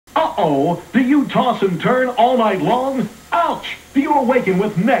Uh-oh, do you toss and turn all night long? Ouch! Do you awaken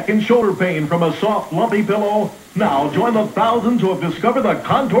with neck and shoulder pain from a soft, lumpy pillow? Now join the thousands who have discovered the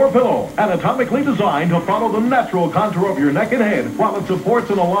Contour Pillow, anatomically designed to follow the natural contour of your neck and head, while it supports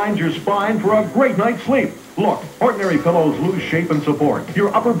and aligns your spine for a great night's sleep. Look, ordinary pillows lose shape and support.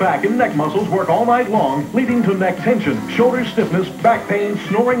 Your upper back and neck muscles work all night long, leading to neck tension, shoulder stiffness, back pain,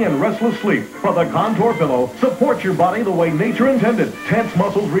 snoring, and restless sleep. But the Contour Pillow supports your body the way nature intended. Tense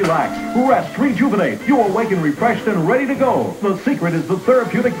muscles relax, rest, rejuvenate. You awaken refreshed and ready to go. The secret is the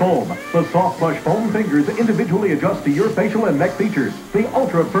therapeutic foam. The soft plush foam fingers individually adjust to your facial and neck features. The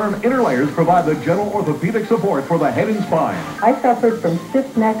ultra-firm inner layers provide the gentle orthopedic support for the head and spine. I suffered from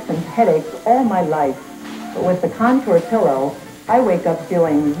stiff necks and headaches all my life. But with the Contour Pillow, I wake up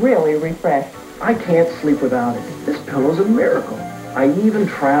feeling really refreshed. I can't sleep without it. This pillow's a miracle. I even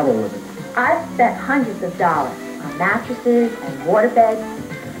travel with it. I've spent hundreds of dollars on mattresses and water beds,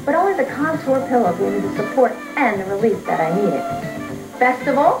 but only the Contour Pillow gave me the support and the relief that I needed. Best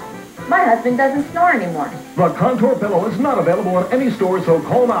of all, my husband doesn't snore anymore. The Contour Pillow is not available in any store, so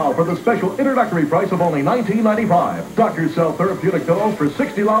call now for the special introductory price of only $19.95. Doctors sell therapeutic pillows for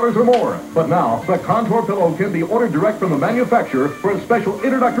 $60 or more. But now, the Contour Pillow can be ordered direct from the manufacturer for a special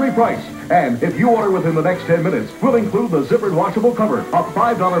introductory price. And if you order within the next 10 minutes, we'll include the zippered washable cover, a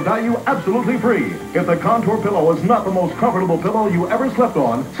 $5 value absolutely free. If the Contour Pillow is not the most comfortable pillow you ever slept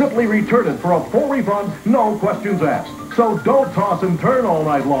on, simply return it for a full refund, no questions asked. So don't toss and turn all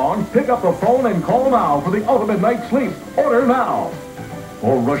night long. Pick up the phone and call now for the ultimate night's sleep. Order now.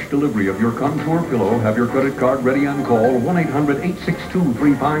 For rush delivery of your Contour Pillow, have your credit card ready on call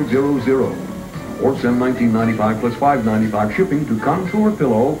 1-800-862-3500. Or send $19.95 plus $5.95 shipping to Contour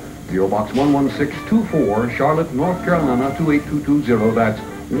Pillow, P.O. Box 11624, Charlotte, North Carolina 28220. That's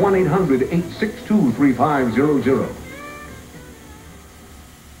 1-800-862-3500.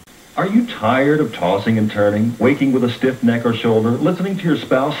 Are you tired of tossing and turning, waking with a stiff neck or shoulder, listening to your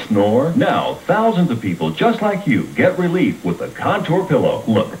spouse snore? Now, thousands of people just like you get relief with the Contour Pillow.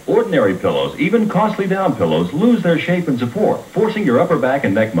 Look, ordinary pillows, even costly down pillows, lose their shape and support, forcing your upper back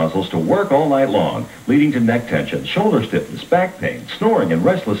and neck muscles to work all night long, leading to neck tension, shoulder stiffness, back pain, snoring, and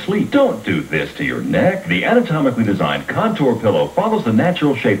restless sleep. Don't do this to your neck. The anatomically designed Contour Pillow follows the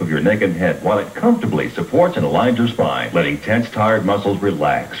natural shape of your neck and head while it comfortably supports and aligns your spine, letting tense, tired muscles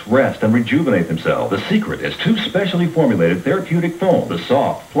relax, rest, and rejuvenate themselves. The secret is two specially formulated therapeutic foam. The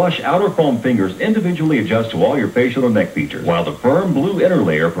soft, plush outer foam fingers individually adjust to all your facial and neck features, while the firm blue inner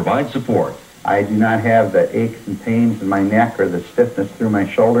layer provides support. I do not have the aches and pains in my neck or the stiffness through my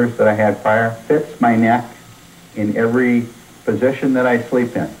shoulders that I had prior. Fits my neck in every position that I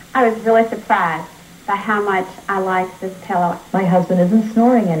sleep in. I was really surprised by how much I liked this pillow. My husband isn't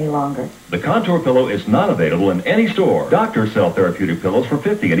snoring any longer. The Contour Pillow is not available in any store. Doctors sell therapeutic pillows for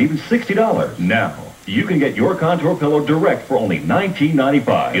 $50 and even $60. Now, you can get your Contour Pillow direct for only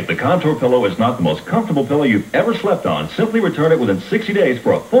 $19.95. If the Contour Pillow is not the most comfortable pillow you've ever slept on, simply return it within 60 days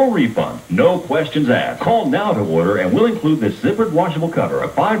for a full refund. No questions asked. Call now to order and we'll include this zippered washable cover, a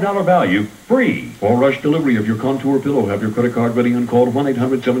 $5 value, free. For rush delivery of your Contour Pillow, have your credit card ready on call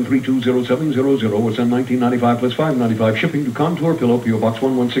 1-800-732-0700 or send $19.95 plus $5.95 shipping to Contour Pillow, P.O. Box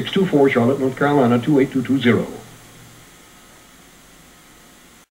 11624, Charlotte, North Carolina 28220.